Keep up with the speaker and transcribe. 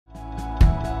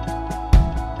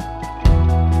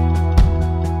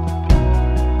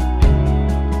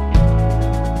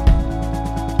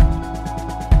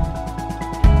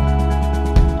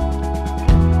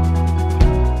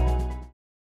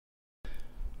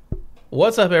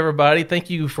What's up, everybody? Thank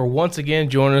you for once again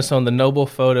joining us on the Noble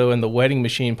Photo and the Wedding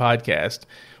Machine podcast.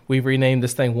 We've renamed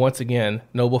this thing once again,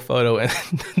 Noble Photo and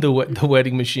the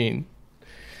Wedding Machine.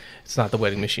 It's not the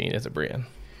Wedding Machine, is it, Brian?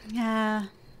 Yeah,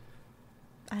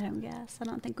 I don't guess. I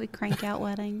don't think we crank out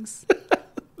weddings.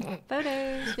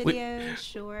 Photos, videos,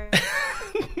 sure.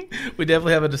 We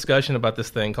definitely have a discussion about this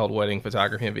thing called wedding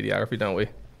photography and videography, don't we?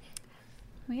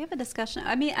 We have a discussion.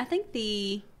 I mean, I think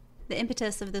the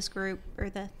impetus of this group, or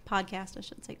the podcast, I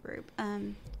shouldn't say group,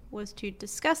 was to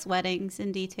discuss weddings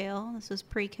in detail. This was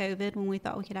pre-COVID when we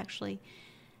thought we could actually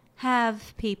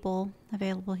have people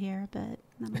available here, but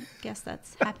I don't guess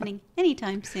that's happening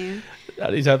anytime soon. Not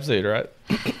anytime soon, right?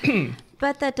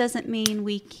 But that doesn't mean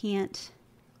we can't,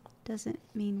 doesn't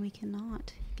mean we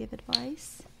cannot give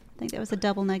advice. I think that was a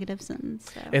double negative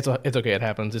sentence. So. It's okay. It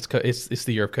happens. It's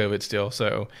the year of COVID still.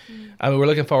 So, I mean, we're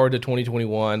looking forward to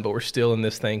 2021, but we're still in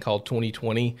this thing called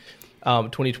 2020.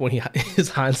 2020 is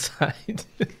hindsight.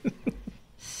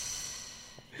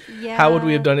 Yeah. How would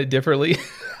we have done it differently?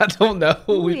 I don't know.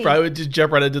 We probably would just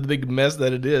jump right into the big mess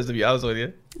that it is, to be honest with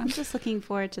you. I'm just looking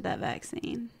forward to that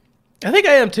vaccine. I think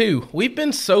I am too. We've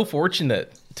been so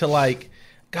fortunate to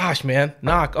gosh, man,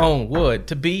 knock on wood,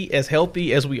 to be as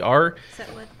healthy as we are. Is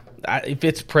that what? If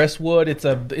it's pressed wood, it's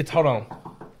hold on.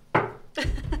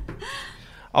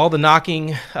 All the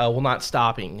knocking will not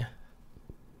stopping.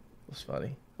 That's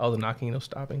funny. All the knocking, no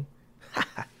stopping.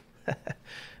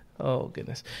 Oh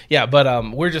goodness, yeah.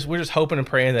 But we're just hoping and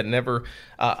praying that it never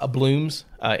blooms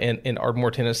in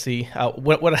Ardmore, Tennessee. There's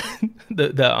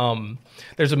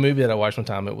a movie that I watched one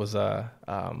time. It was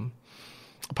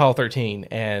Apollo 13,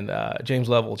 and Jim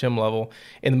Lovell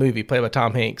in the movie, played by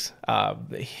Tom Hanks.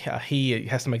 He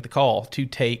has to make the call to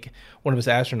take one of his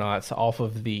astronauts off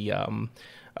of the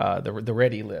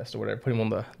ready list or whatever, put him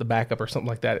on the backup or something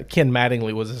like that. Ken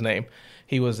Mattingly was his name.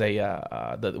 He was the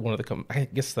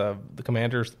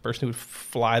commanders, the person who would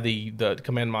fly the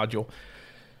command module.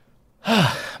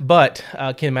 But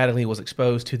Ken Mattingly was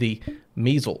exposed to the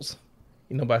measles.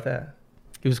 You know about that?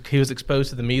 He was exposed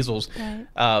to the measles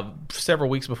several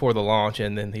weeks before the launch,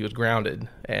 and then he was grounded.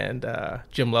 And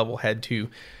Jim Lovell had to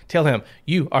tell him,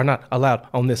 "You are not allowed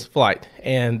on this flight."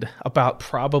 And about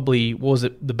probably, what was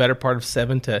it, the better part of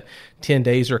 7 to 10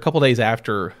 days, or a couple days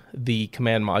after the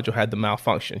command module had the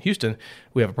malfunction, "Houston,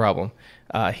 we have a problem."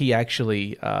 He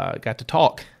actually got to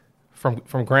talk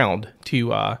from ground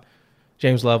to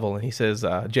James Lovell, and he says,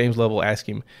 James Lovell asked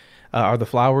him, "Are the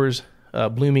flowers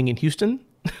blooming in Houston?"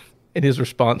 And his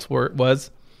response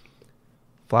was,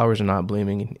 "Flowers are not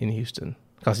blooming in Houston,"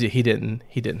 because he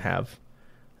didn't have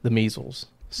the measles.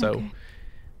 So okay.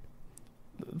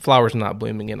 Flowers are not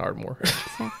blooming in Ardmore.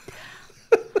 So,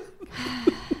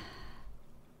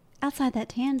 outside that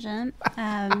tangent,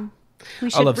 we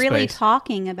should really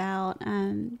talking about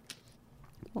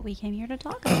what we came here to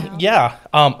talk about. Yeah.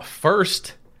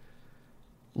 First,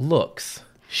 looks.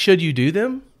 Should you do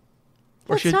them?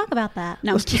 Let's talk about that.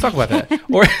 No, let's talk about that.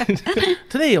 Or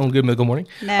today on Good Morning.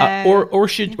 No. Or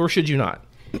should you not?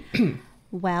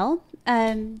 Well,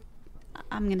 I'm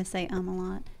going to say a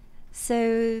lot.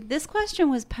 So this question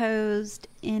was posed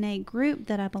in a group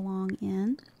that I belong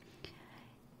in,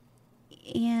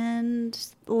 and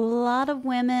a lot of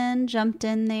women jumped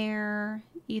in there,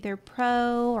 either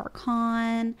pro or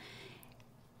con.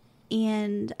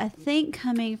 And I think,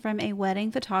 coming from a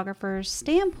wedding photographer's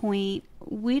standpoint,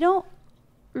 we don't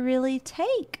really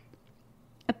take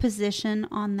a position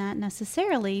on that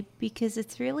necessarily, because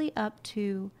it's really up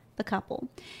to the couple.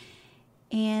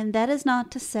 And that is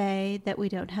not to say that we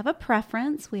don't have a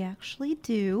preference. We actually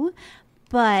do,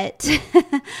 but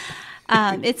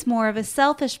it's more of a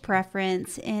selfish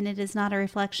preference, and it is not a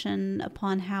reflection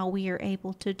upon how we are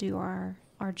able to do our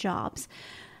jobs.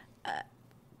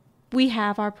 We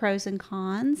have our pros and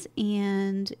cons,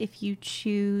 and if you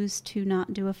choose to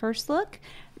not do a first look,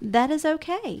 that is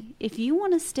okay. If you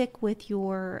want to stick with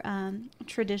your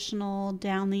traditional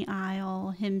down the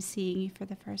aisle, him seeing you for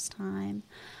the first time,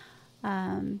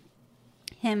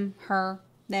 him, her,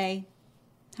 they,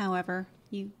 however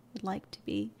you would like to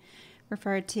be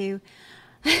referred to,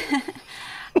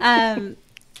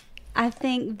 I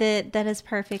think that is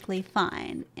perfectly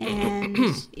fine. And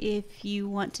if you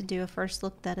want to do a first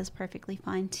look, that is perfectly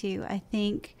fine too. I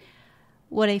think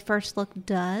what a first look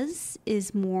does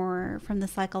is more from the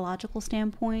psychological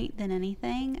standpoint than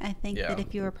anything. I think that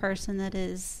if you're a person that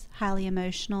is highly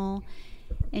emotional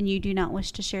and you do not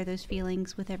wish to share those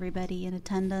feelings with everybody in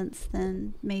attendance,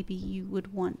 then maybe you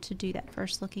would want to do that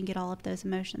first look and get all of those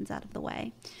emotions out of the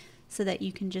way so that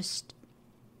you can just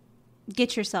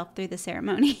get yourself through the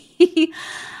ceremony.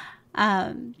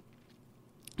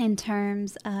 In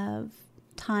terms of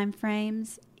time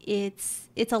frames, it's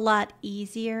a lot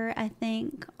easier, I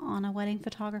think, on a wedding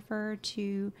photographer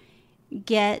to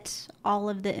get all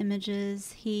of the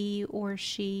images he or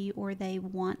she or they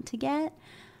want to get.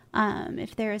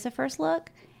 If there is a first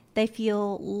look, they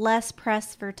feel less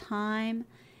pressed for time,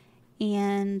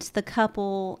 and the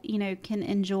couple, can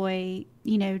enjoy,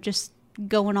 just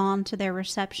going on to their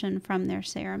reception from their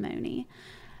ceremony.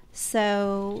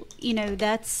 So,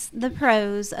 that's the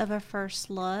pros of a first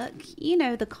look.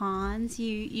 The cons,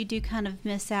 you do kind of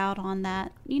miss out on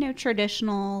that,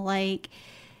 traditional, like,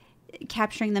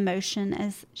 capturing the motion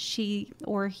as she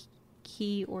or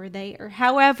he or they, or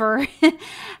however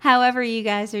you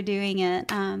guys are doing it,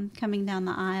 coming down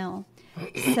the aisle.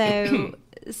 So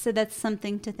that's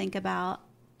something to think about.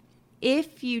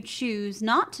 If you choose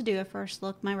not to do a first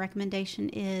look, my recommendation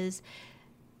is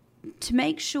to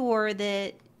make sure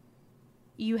that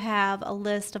you have a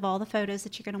list of all the photos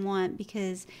that you're going to want,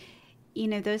 because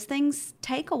those things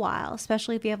take a while,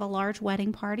 especially if you have a large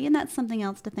wedding party. And that's something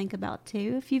else to think about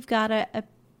too. If you've got a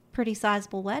pretty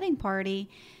sizable wedding party,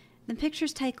 then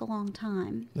pictures take a long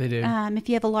time. They do. If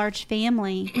you have a large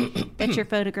family that you're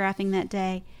photographing that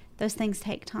day, those things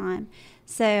take time.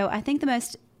 So I think the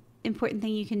most important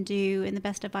thing you can do, and the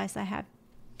best advice I have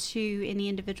to any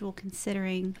individual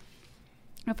considering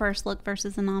a first look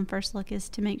versus a non-first look, is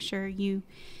to make sure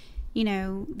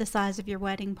the size of your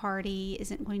wedding party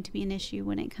isn't going to be an issue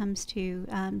when it comes to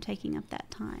taking up that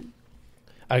time.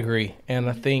 I agree. And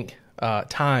I think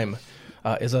time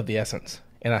is of the essence.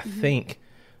 And I think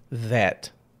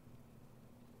that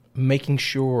making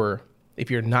sure,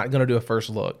 if you're not going to do a first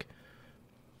look,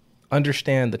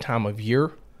 understand the time of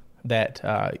year that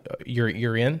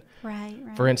you're in. Right.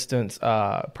 For instance,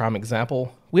 prime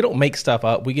example, we don't make stuff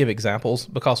up. We give examples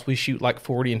because we shoot like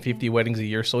 40 and 50 weddings a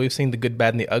year. So we've seen the good,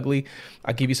 bad, and the ugly.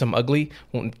 I'll give you some ugly.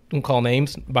 Won't call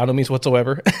names by no means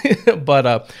whatsoever.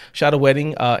 But shot a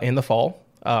wedding in the fall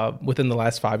within the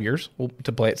last 5 years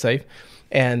to play it safe.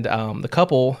 And the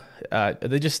couple,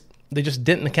 they just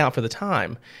didn't account for the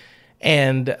time.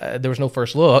 And there was no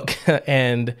first look.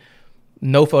 And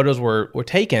no photos were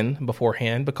taken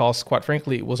beforehand because, quite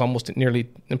frankly, it was almost nearly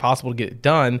impossible to get it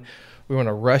done. We were on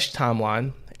a rush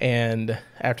timeline, and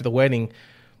after the wedding,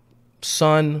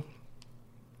 sun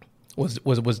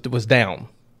was down,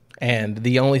 and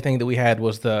the only thing that we had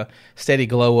was the steady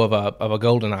glow of a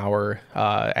golden hour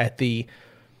at the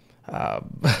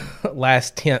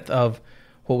last tenth of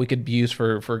what we could use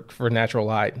for natural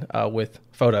light with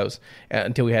photos,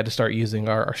 until we had to start using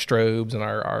our strobes and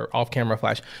our off-camera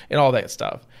flash and all that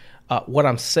stuff. What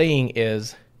I'm saying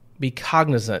is, be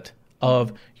cognizant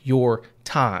of your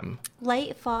time.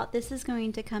 Late fall, this is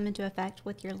going to come into effect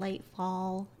with your late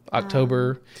fall,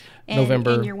 October,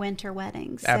 November, and your winter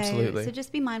weddings. Absolutely. So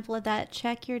just be mindful of that.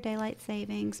 Check your daylight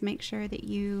savings. Make sure that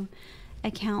you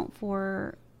account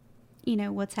for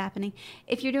what's happening.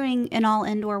 If you're doing an all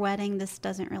indoor wedding, this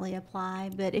doesn't really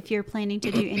apply, but if you're planning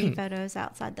to do any photos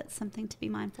outside, that's something to be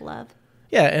mindful of.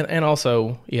 Yeah. And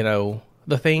also,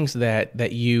 the things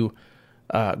that you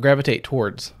gravitate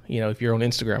towards, if you're on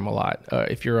Instagram a lot,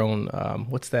 if you're on,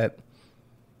 what is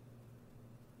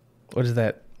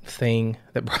that thing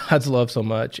that brides love so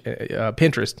much,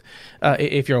 Pinterest.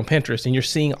 If you're on Pinterest and you're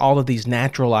seeing all of these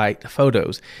natural light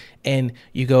photos, and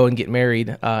you go and get married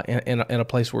in a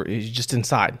place where it's just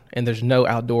inside and there's no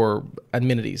outdoor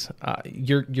amenities,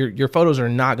 your photos are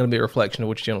not going to be a reflection of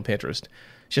what you see on Pinterest.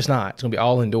 It's just not. It's going to be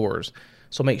all indoors.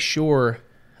 So make sure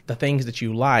the things that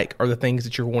you like are the things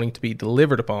that you're wanting to be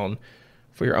delivered upon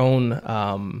for your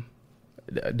own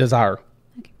desire.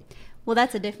 Well,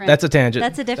 that's a tangent.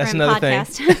 That's a different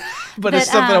podcast. but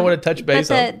it's something I want to touch base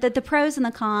on. The pros and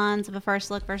the cons of a first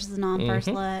look versus a non-first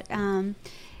look.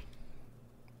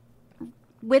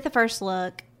 With a first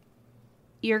look,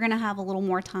 you're going to have a little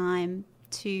more time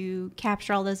to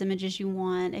capture all those images you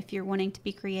want. If you're wanting to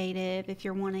be creative, if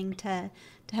you're wanting to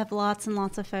have lots and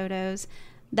lots of photos,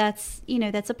 that's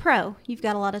a pro. You've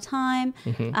got a lot of time.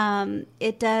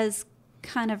 It does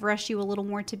kind of rush you a little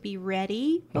more to be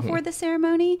ready before the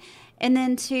ceremony. And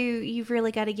then you've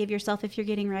really got to give yourself, if you're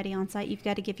getting ready on site, you've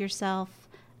got to give yourself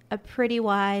a pretty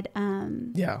wide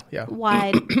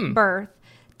wide berth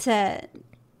to,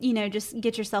 just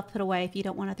get yourself put away if you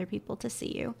don't want other people to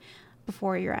see you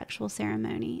before your actual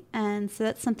ceremony. And so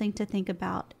that's something to think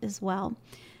about as well.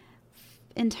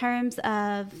 In terms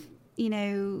of,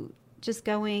 just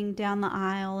going down the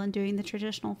aisle and doing the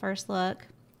traditional first look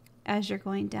as you're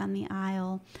going down the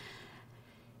aisle,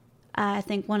 I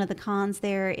think one of the cons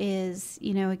there is,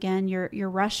 again, you're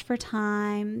rushed for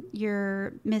time,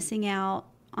 you're missing out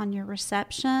on your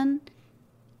reception.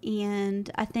 And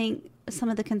I think some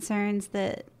of the concerns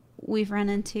that we've run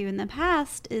into in the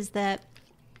past is that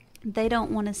they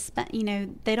don't want to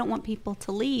spend, they don't want people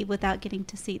to leave without getting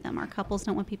to see them. Our couples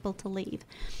don't want people to leave.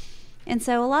 And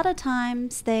so a lot of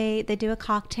times they do a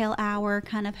cocktail hour,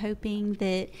 kind of hoping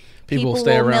that people will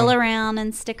mill around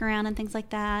and stick around and things like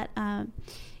that. And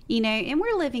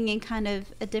we're living in kind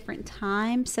of a different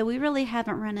time, so we really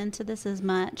haven't run into this as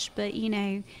much. But,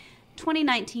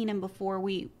 2019 and before,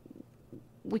 we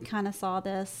kind of saw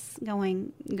this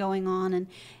going on.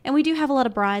 And we do have a lot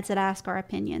of brides that ask our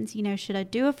opinions. Should I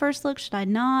do a first look? Should I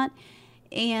not?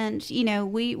 And,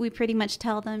 we pretty much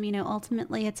tell them,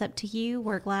 ultimately it's up to you.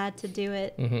 We're glad to do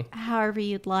it however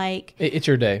you'd like. It's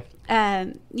your day.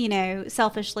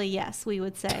 Selfishly, yes, we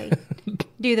would say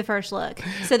do the first look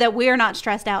so that we're not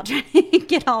stressed out trying to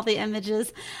get all the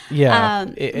images. Yeah.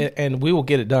 And we will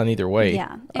get it done either way.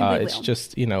 Yeah. It's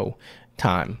just,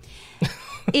 time.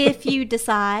 If you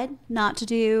decide not to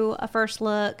do a first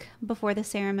look before the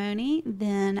ceremony,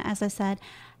 then, as I said,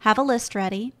 have a list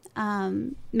ready.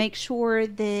 Make sure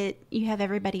that you have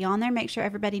everybody on there. Make sure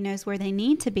everybody knows where they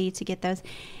need to be to get those.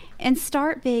 And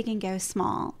start big and go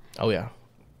small. Oh, yeah.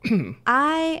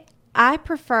 I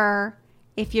prefer,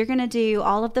 if you're going to do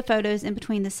all of the photos in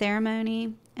between the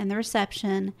ceremony and the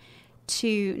reception,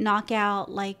 to knock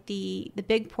out like the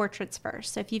big portraits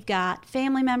first. So if you've got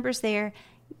family members there,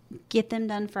 get them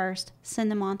done first,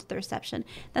 send them on to the reception.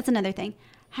 That's another thing.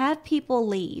 Have people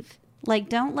leave. Like,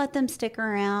 don't let them stick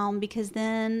around, because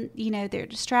then, they're a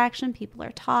distraction. People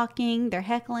are talking. They're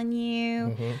heckling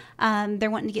you. They're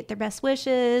wanting to get their best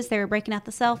wishes. They're breaking out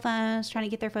the cell phones, trying to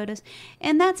get their photos.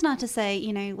 And that's not to say,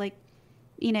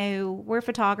 we're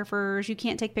photographers. You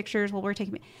can't take pictures while we're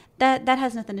taking that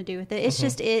has nothing to do with it. It's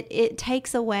just it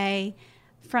takes away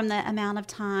from the amount of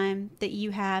time that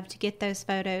you have to get those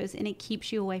photos, and it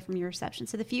keeps you away from your reception.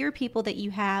 So the fewer people that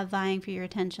you have vying for your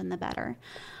attention, the better.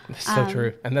 So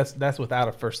true. And that's without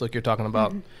a first look you're talking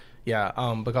about. Yeah,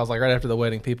 because like right after the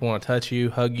wedding, people want to touch you,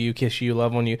 hug you, kiss you,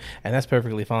 love on you, and that's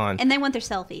perfectly fine. And they want their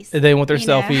selfies. They want their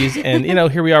selfies, and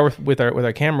here we are with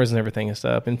our cameras and everything and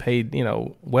stuff, and paid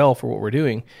well for what we're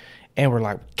doing. And we're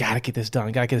like, gotta get this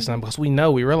done, because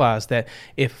we realize that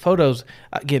if photos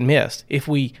get missed, if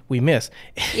we miss,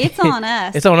 it's on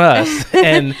us. It's on us.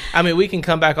 And I mean, we can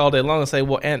come back all day long and say,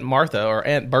 well, Aunt Martha or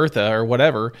Aunt Bertha or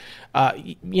whatever,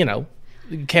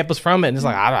 kept us from it. And it's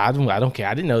like, I don't care.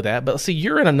 I didn't know that. But see,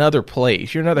 you're in another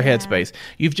place. You're in another headspace.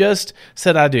 You've just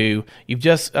said I do. You've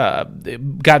just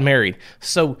got married.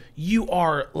 So you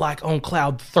are like on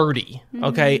cloud 30,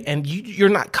 okay? And you're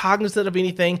not cognizant of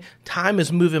anything. Time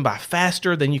is moving by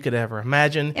faster than you could ever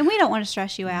imagine. And we don't want to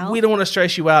stress you out. We don't want to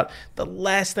stress you out. The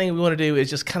last thing we want to do is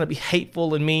just kind of be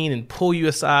hateful and mean and pull you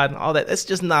aside and all that. That's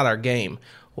just not our game.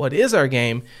 What is our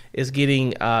game is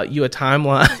getting you a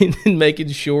timeline and making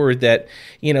sure that,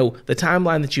 the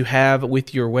timeline that you have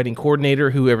with your wedding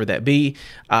coordinator, whoever that be,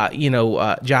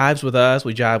 jives with us.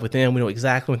 We jive with them. We know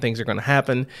exactly when things are going to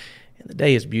happen. And the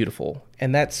day is beautiful.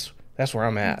 And that's where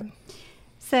I'm at.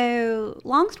 So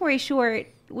long story short,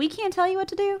 we can't tell you what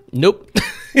to do. Nope.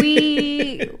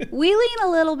 we lean a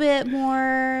little bit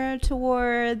more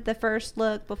toward the first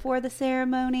look before the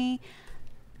ceremony.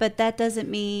 But that doesn't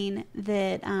mean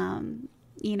that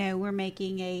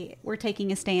we're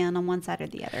taking a stand on one side or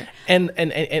the other.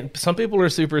 And some people are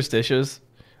superstitious,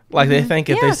 like they think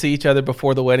if they see each other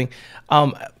before the wedding.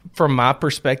 From my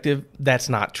perspective, that's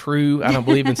not true. I don't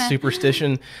believe in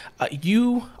superstition. It's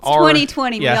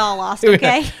 2020. We all lost.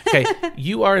 Okay. Okay.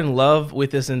 You are in love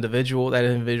with this individual. That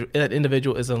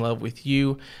individual is in love with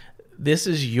you. This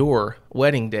is your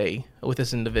wedding day with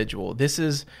this individual. This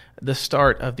is the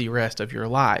start of the rest of your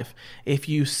life. If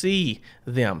you see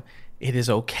them, it is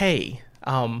okay.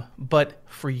 But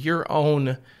for your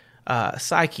own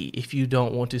psyche, if you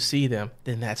don't want to see them,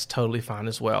 then that's totally fine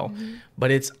as well.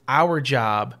 But it's our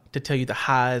job to tell you the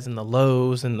highs and the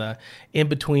lows and the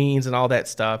in-betweens and all that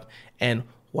stuff. And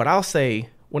what I'll say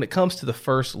when it comes to the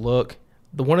first look,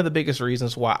 one of the biggest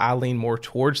reasons why I lean more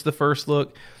towards the first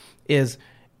look is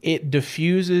it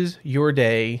diffuses your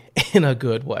day in a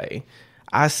good way.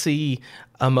 I see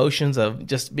emotions of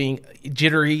just being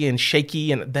jittery and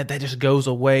shaky, and that just goes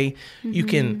away. You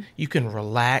can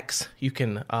relax. You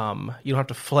can you don't have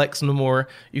to flex no more.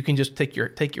 You can just put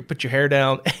your hair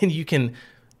down, and you can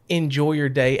enjoy your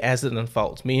day as it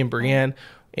unfolds. Me and Brianne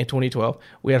in 2012,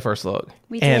 we had first look.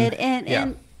 We did,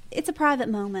 and it's a private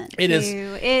moment. It is.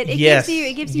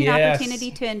 It gives you an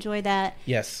opportunity to enjoy that.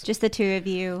 Yes. Just the two of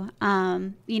you.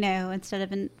 Instead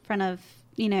of in front of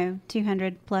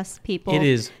 200 plus people. It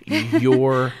is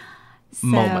your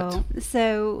moment.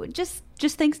 So just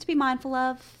things to be mindful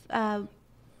of.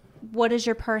 what is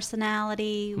your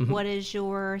personality? Mm-hmm. What is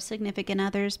your significant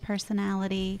other's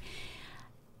personality?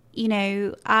 You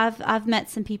know, I've met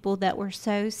some people that were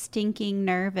so stinking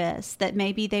nervous that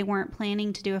maybe they weren't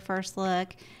planning to do a first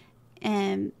look,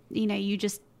 and you know, you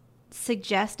just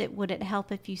suggested, would it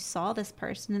help if you saw this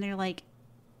person? And they're like,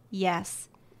 yes.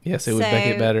 Yes, it would make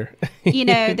it better. You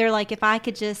know, they're like, if I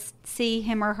could just see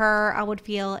him or her, I would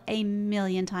feel a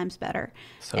million times better.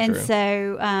 So and true.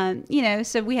 so, you know,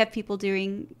 so we have people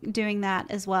doing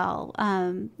that as well.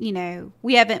 You know,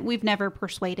 we've never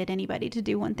persuaded anybody to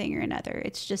do one thing or another.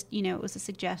 It's just, you know, it was a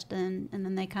suggestion, and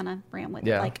then they kind of ran with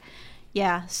it. Like,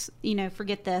 yes, you know,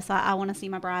 forget this. I want to see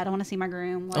my bride. I want to see my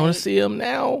groom. Like, I want to see him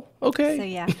now. Okay. So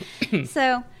yeah.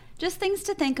 So just things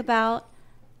to think about.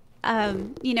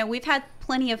 You know, we've had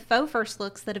plenty of faux first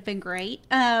looks that have been great,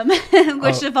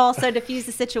 which have also diffused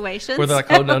the situation. Where they're like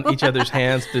holding on each other's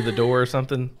hands through the door or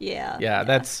something. Yeah. Yeah,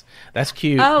 that's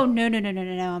cute. Oh, no.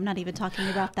 I'm not even talking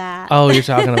about that. Oh, you're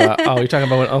talking about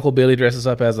when Uncle Billy dresses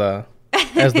up as the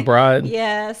bride.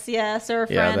 Yes, or a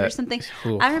friend or something.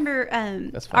 Ooh, I remember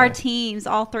our teams,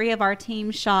 all three of our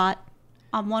teams shot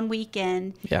on one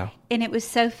weekend. Yeah. And it was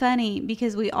so funny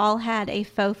because we all had a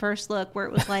faux first look where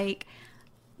it was like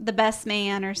the best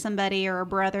man or somebody or a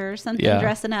brother or something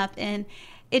dressing up, and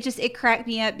it cracked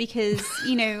me up because,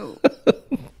 you know,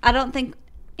 I don't think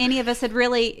any of us had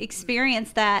really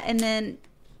experienced that, and then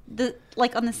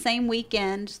on the same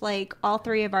weekend, like all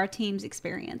three of our teams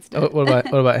experienced it. What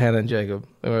about Hannah and Jacob?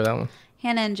 Remember that one?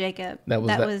 Hannah and Jacob. That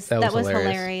was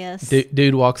hilarious.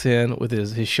 Dude walks in with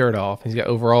his shirt off. He's got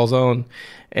overalls on,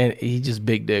 and he's just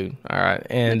big dude. All right,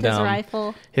 and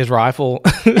with his rifle,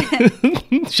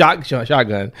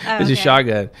 shotgun. It's a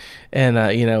shotgun,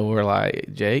 and you know, we're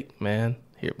like, Jake, man,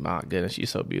 here, my goodness,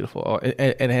 she's so beautiful. Oh,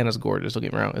 and Hannah's gorgeous. Don't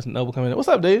get me wrong. It's Noble coming in. What's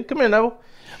up, dude? Come here, Noble.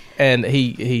 And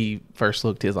he first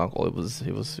looked his uncle. It was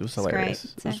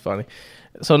hilarious. It was funny.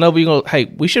 So Noble, hey,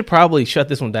 we should probably shut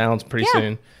this one down pretty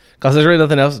soon. Because there's really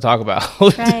nothing else to talk about.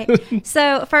 Right.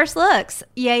 So, first looks,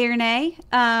 yay or nay?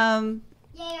 Yay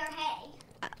or hey?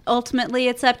 Ultimately,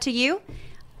 it's up to you.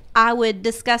 I would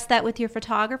discuss that with your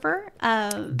photographer.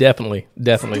 Definitely.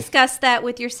 Discuss that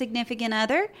with your significant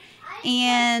other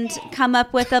and come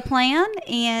up with a plan.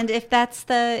 And if that's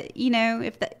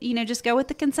just go with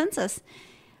the consensus.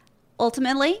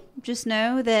 Ultimately, just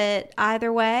know that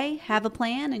either way, have a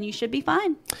plan and you should be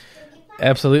fine.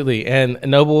 Absolutely. And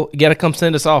Noble, you got to come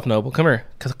send us off, Noble. Come here.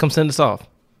 Come send us off.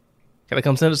 Got to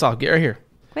come send us off. Get right here.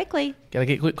 Quickly. Got to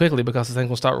get quickly because this thing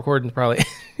will start recording probably.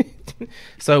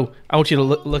 So I want you to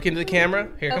look into the camera.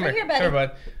 Here, come here. Buddy. Come here,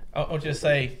 bud. I want you to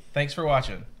say, thanks for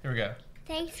watching. Here we go.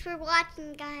 Thanks for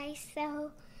watching, guys. So,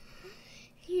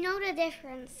 you know the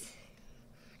difference.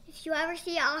 If you ever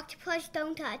see an octopus,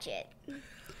 don't touch it.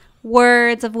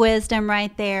 Words of wisdom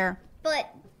right there.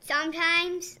 But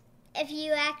sometimes, if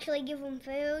you actually give them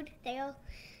food,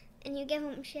 and you give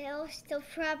them shells, they'll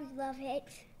probably love it.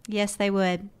 Yes, they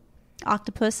would.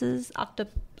 Octopuses,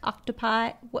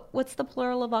 octopi. What's the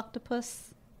plural of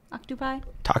octopus? Octopi?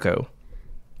 Taco.